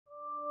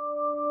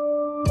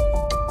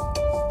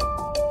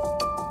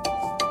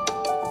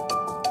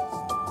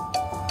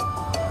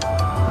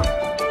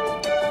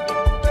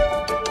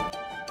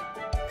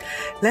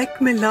Lake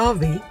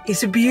Malawi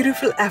is a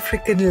beautiful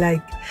African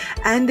lake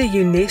and a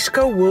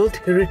UNESCO World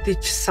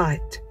Heritage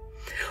Site.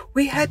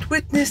 We had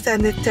witnessed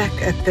an attack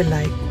at the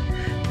lake.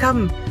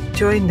 Come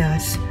join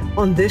us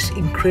on this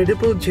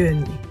incredible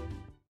journey.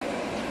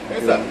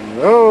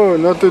 No,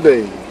 not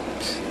today.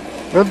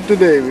 Not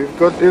today. We've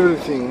got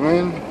everything,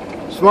 man.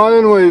 Smile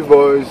and wave,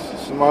 boys.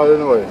 Smile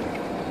and wave.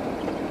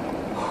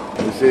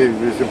 You see,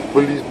 there's a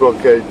police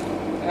blockade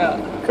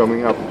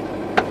coming up.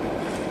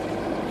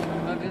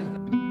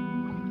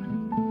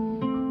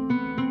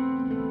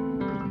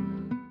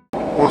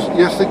 Ons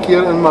eerste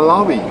keer in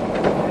Malawi.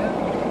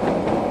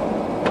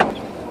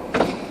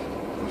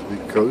 Must we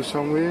go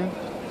somewhere?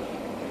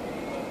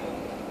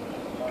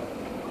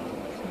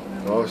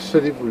 Daar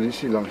sit die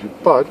polisie langs die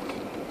pad.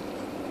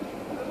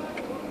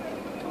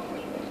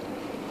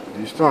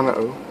 Hier staan 'n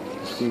ou.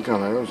 Miskien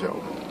kan hy ons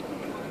help.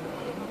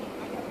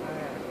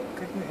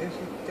 Kyk nou eers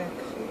die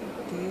taxi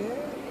deur.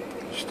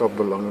 Stap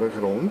belangrik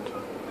rond.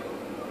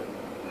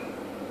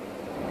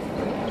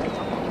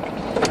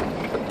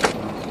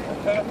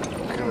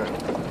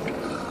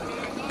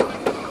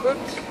 Goed.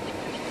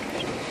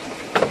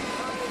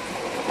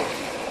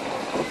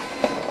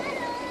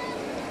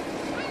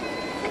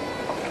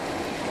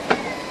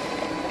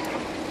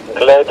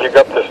 Glad you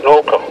got the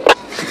snorkel.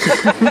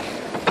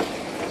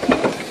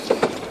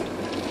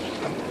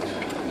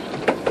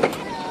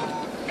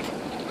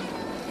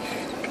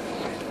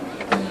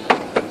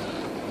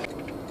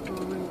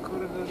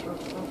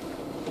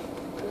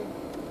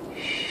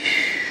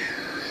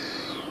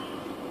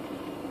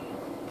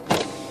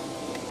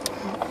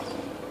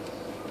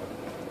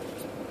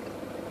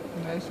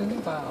 Hy is nie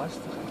baie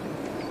hastig.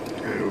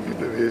 Jy hoef nie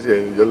te wees, jy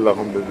is heel lag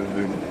om dit te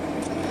doen.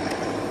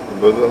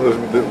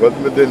 Wat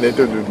moet jy net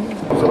doen?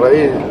 Ons ry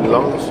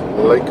langs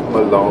Lake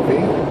Malawi.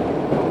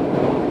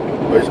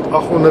 Hy is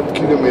 800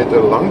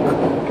 kilometer lank.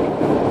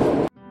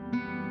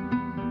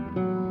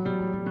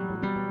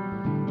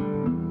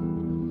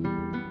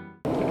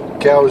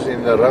 Cows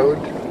in the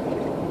road.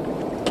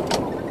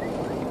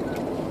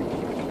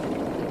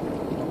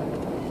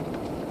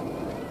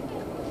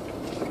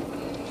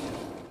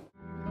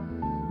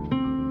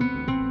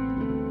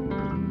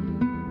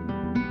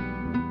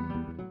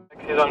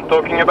 I'm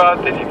talking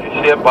about is if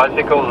you see a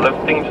bicycle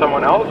lifting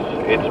someone else,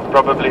 it's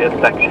probably a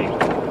taxi.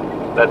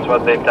 That's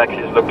what their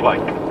taxis look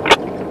like.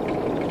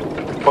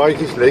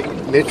 Paadjies lyk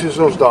net soos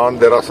ons daar in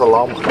Dar es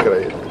Salaam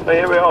gekry het. So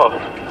here we are.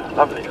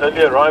 Lovely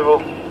early arrival,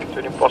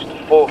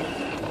 4:20.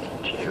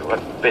 Gee,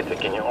 what better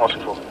can you ask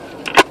for?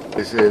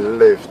 Dis 'n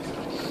lift.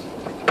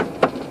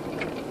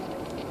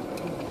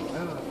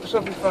 Pas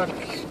op die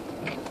varkies.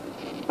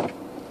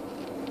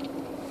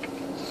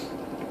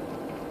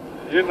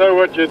 You know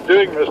what you're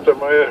doing, Mr.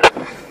 Meyer.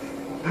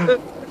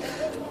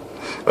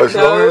 As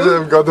long as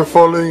I've got the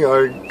following,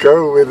 I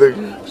go with the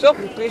Stop,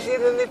 please hier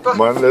in die pad.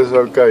 man, that's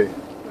okay.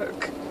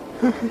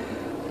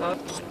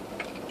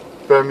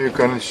 Pam, you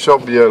can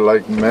shop here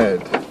like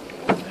mad.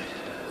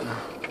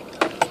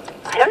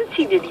 I haven't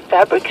seen any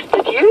fabrics,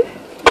 did you?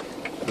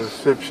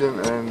 Reception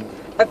and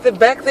At the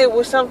back there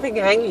was something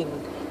hanging.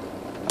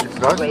 it's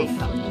not. Away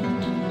from.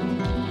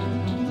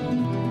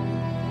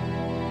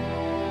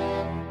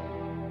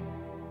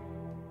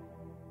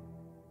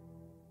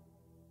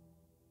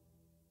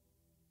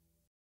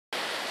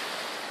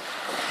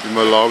 Die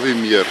Malawi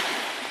meer.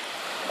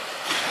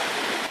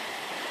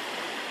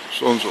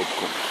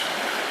 Sonsopkoms.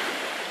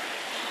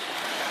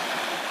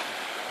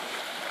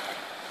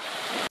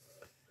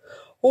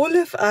 All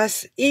of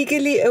us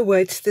eagerly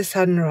awaits the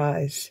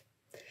sunrise.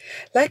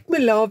 Lake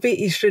Malawi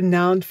is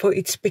renowned for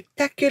its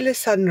spectacular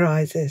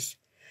sunrises,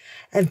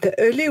 and the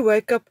early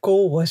wake-up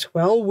call was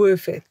well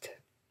worth it.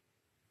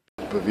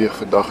 Beweeg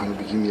vandag in 'n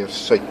bietjie meer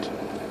suid.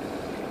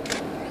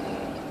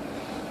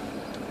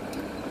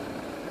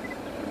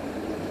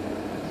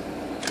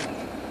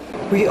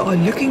 We are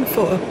looking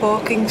for a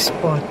parking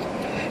spot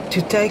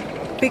to take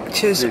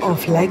pictures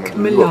of Lake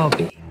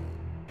Malawi.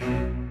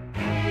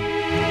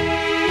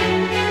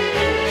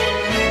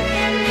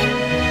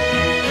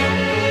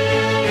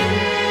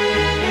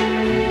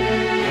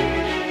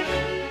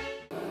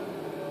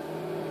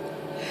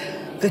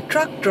 The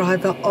truck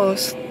driver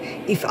asked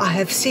if I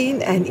have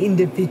seen an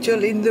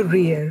individual in the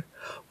rear,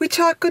 which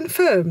I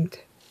confirmed.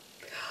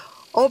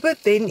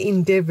 Albert then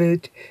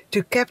endeavored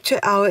to capture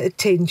our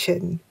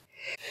attention,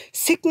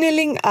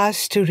 signaling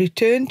us to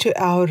return to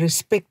our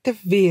respective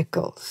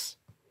vehicles.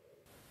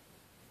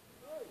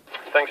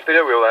 Thanks,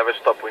 Peter. We'll have a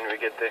stop when we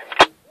get there.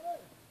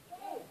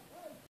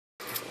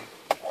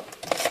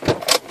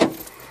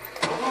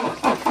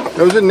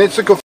 Nou is dit net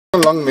sulke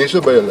lang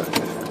mense by hulle.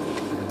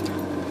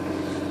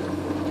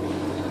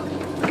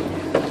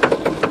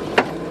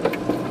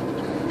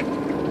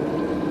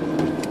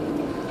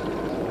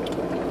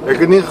 Ek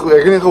het nie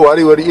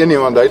ge-worry oor die een nie,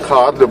 want hy het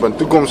gehardloop en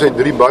toe kom sy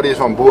 3 buddies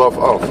van bo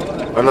af.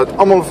 En het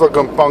almal vir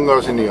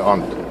kampangas in die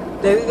hand.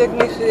 Nee,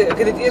 ek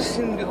het dit eers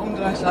sien die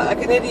omdraai. Ek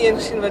het net die een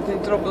gesien wat in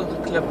die troppel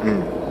geklim.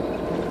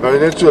 Nou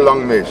net so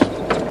lang mes.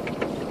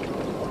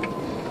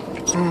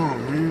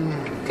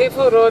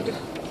 Careful road.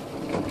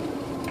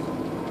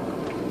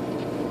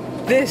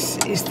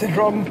 This is the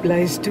wrong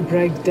place to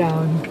break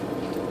down.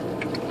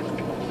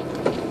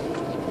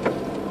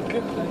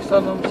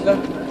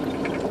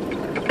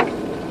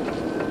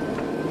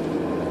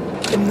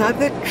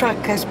 Another truck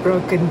has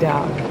broken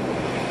down,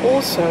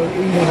 also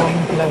in the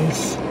wrong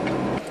place.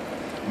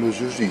 Moet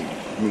je zien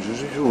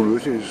hoe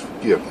horloge is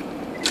verkeerd.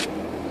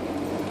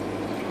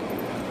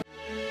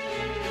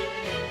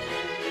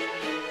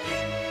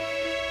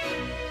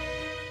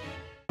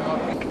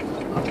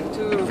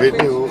 Ik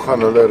weet niet hoe gaan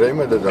hulle ry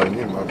met dit dan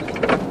nie, maar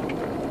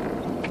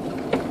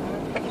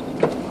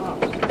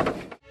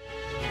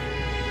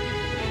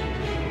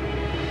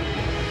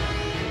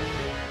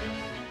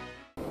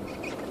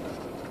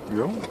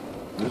ja,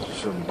 dit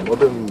is 'n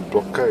modern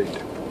blockade.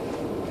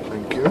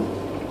 Thank you.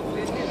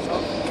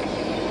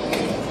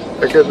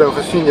 Ek het nou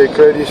gesien jy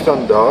kry die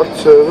standaard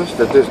service,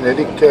 dit is net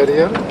die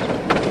carrier.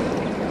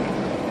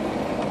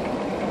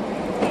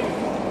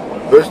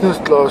 Business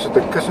class het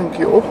 'n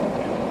kussentjie op.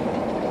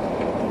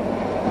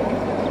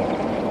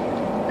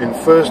 In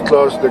first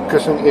class the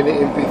kussing en 'n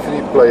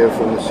MP3 player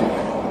vir musiek.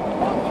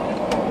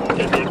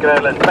 Jy kry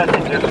hulle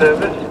passenger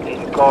service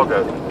en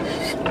cargo.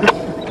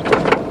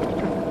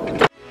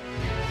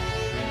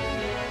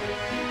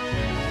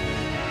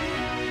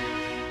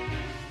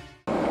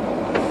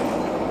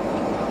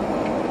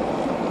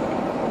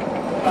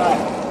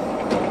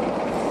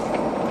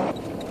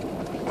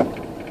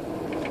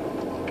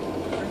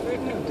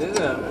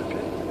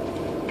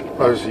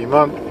 Is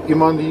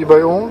iemand hier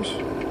by ons?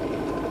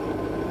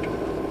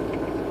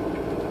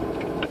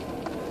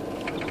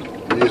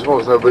 Hier is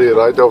ons nou by die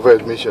right of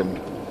admission.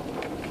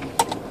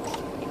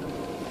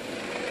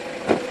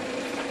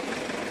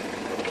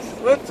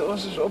 Wat?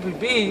 Ons is op die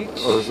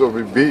beach. Ons is op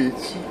die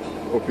beach,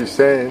 op die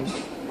sand.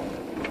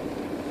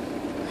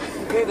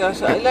 Kijk, daar is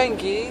een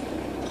eilandje.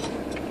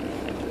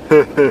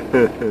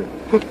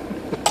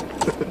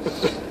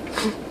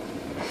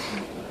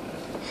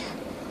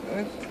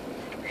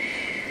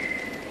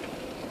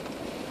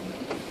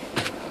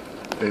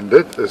 En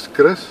dit is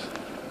Chris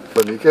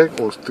van die Kyk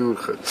ons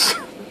toergids.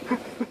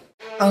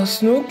 Our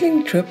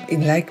snorkeling trip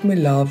in Lake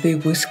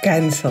Malawi was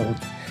cancelled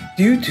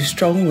due to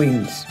strong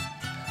winds.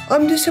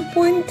 I'm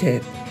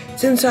disappointed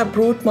since I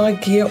brought my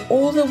gear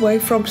all the way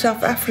from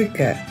South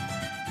Africa.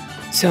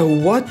 So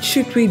what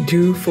should we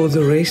do for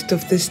the rest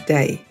of this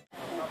day?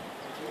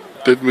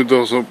 Dit moet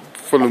ons op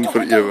film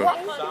vir ewig.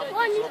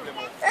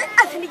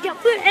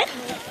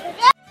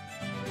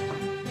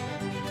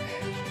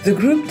 The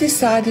group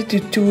decided to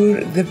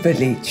tour the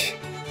village.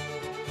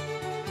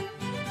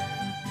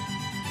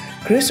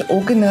 Chris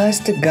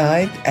organized a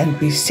guide and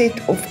we set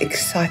off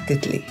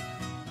excitedly.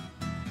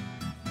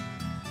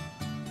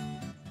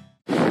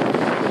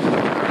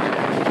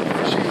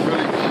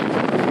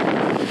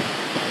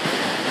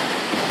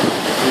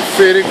 Die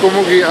ferry kom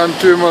ook hier aan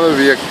 2 maal 'n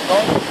week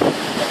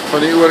van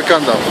die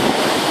oorkant af.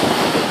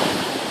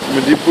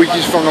 Met die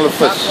bootjies vang hulle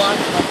vis.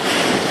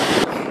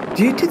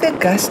 Due to the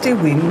gusty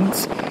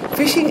winds,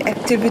 fishing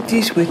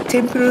activities were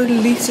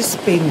temporarily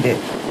suspended,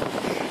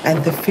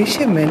 and the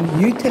fishermen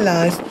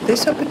utilized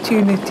this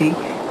opportunity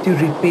to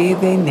repair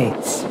their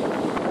nets.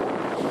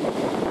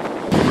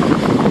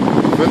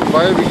 Ek vind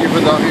baie bietjie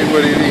vandag hier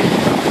oor hierdie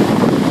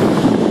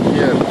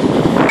hier.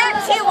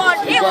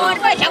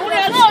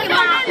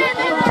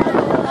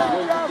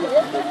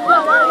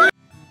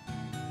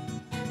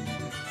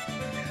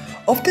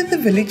 After the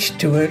village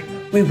tour,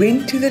 we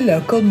went to the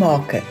local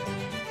market.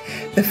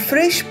 The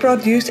fresh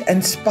produce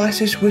and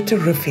spices were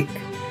terrific.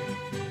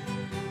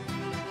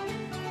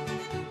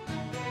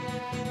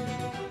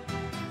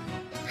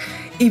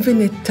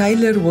 Even a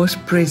tailor was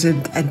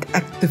present and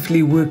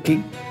actively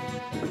working.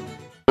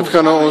 Dit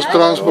gaan nou ons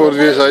transport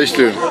wees huis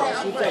toe.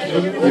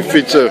 Die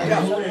fietser.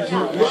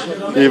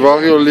 Jy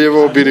waag jou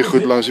lewe op hierdie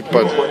goed langs die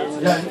pad.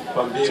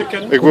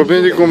 Ek hoop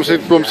net jy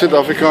kom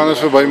Suid-Afrikaners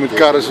verby met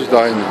karre soos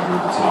daai nie.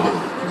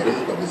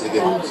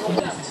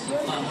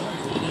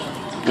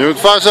 Jy moet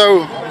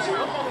vashou.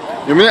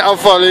 Jy moet nie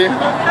afval nie.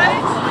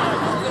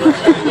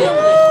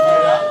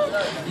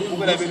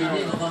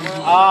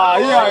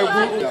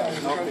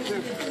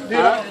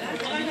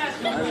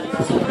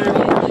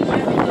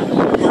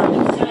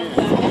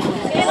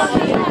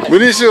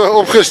 Moenie so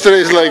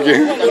opgestres lyk jy.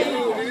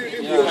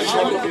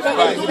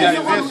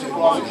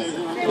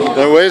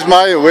 Then where's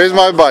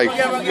my bike?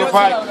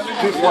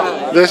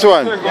 This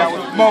one.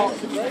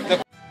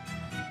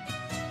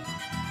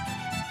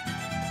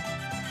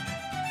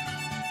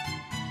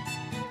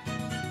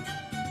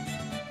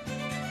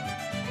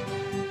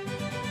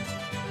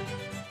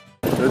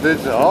 Dit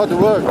is hard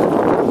work.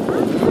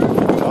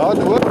 Hard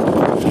work.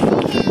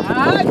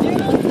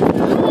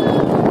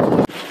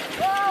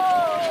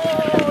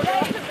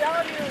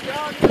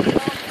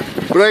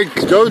 Break,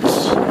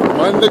 goats.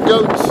 Mind the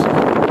goats.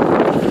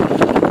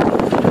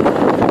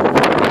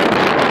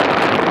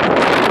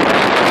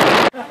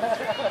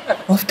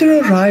 After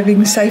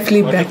arriving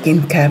safely back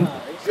in camp,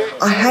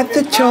 I had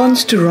the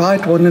chance to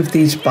ride one of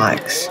these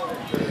bikes.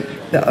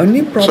 The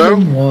only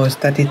problem was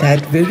that it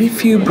had very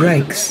few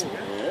brakes.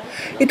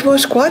 It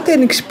was quite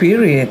an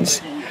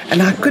experience,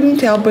 and I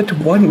couldn't help but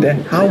wonder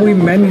how we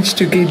managed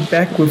to get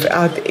back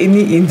without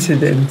any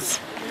incidents.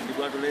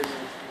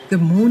 The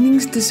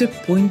morning's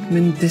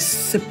disappointment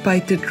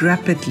dissipated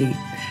rapidly,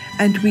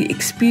 and we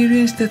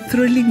experienced a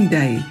thrilling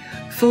day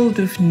filled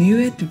with new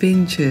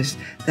adventures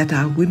that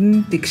I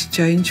wouldn't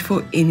exchange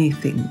for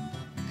anything.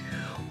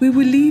 We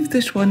will leave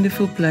this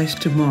wonderful place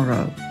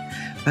tomorrow,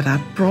 but I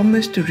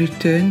promise to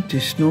return to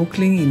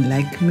snorkeling in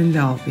Lake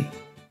Malawi.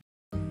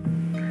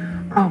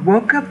 I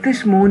woke up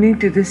this morning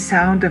to the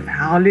sound of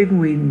howling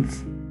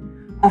winds.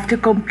 After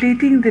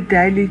completing the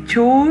daily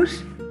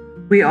chores,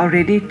 we are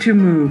ready to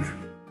move.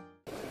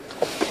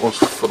 Ons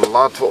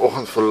verlaat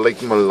vanoggend vir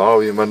Lake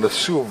Malawi, maar dit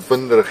is so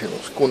winderig en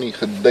ons kon nie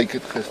geduik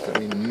het gister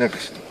nie,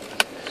 niks nie.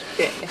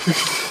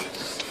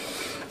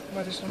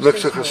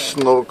 Niks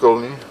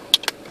gesnorkel nie.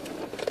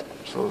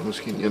 Sal ons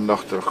miskien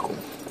eendag terugkom.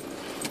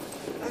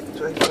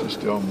 Dat is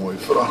wel 'n mooi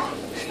vraag.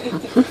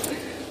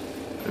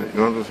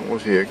 Iemand is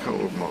ons hek gaan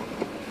oopmaak.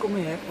 Kom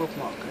die hek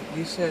oopmaak.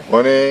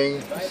 Morning.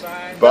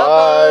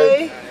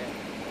 Bye.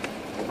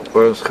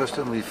 Ons is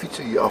gister met die fiets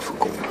hier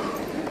afgekom.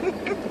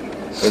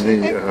 En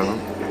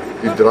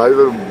die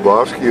driver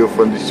waarsku jou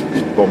van die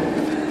speedbump.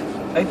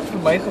 Hy het vir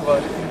my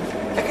gewaarsku.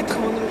 Ek het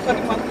gewonder hoe gaan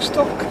die man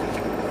gestok.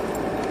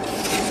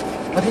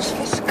 Maar dis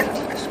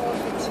verskriklik swaar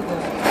fiets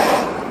daar.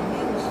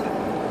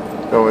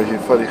 Ja, as jy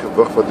vat die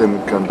gewig wat hy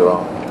moet kan dra.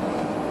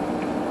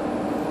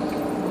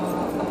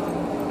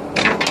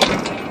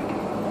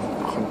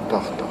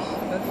 80.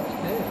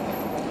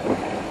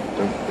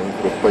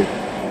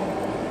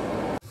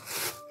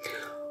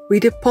 We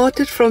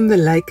departed from the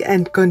lake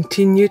and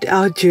continued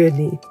our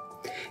journey.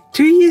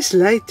 2 years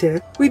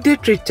later, we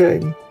did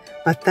return,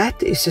 but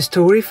that is a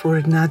story for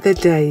another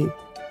day.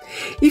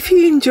 If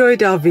you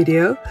enjoyed our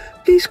video,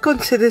 please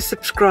consider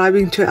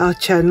subscribing to our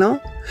channel.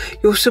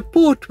 Your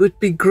support would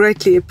be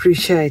greatly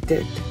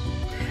appreciated.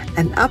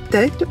 An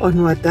update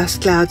on what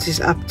Dust Clouds is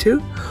up to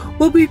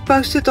will be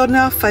posted on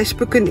our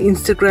Facebook and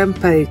Instagram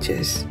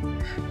pages.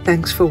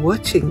 Thanks for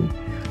watching.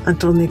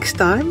 Until next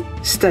time,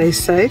 stay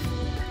safe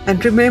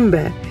and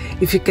remember,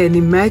 if you can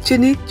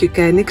imagine it, you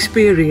can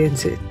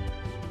experience it.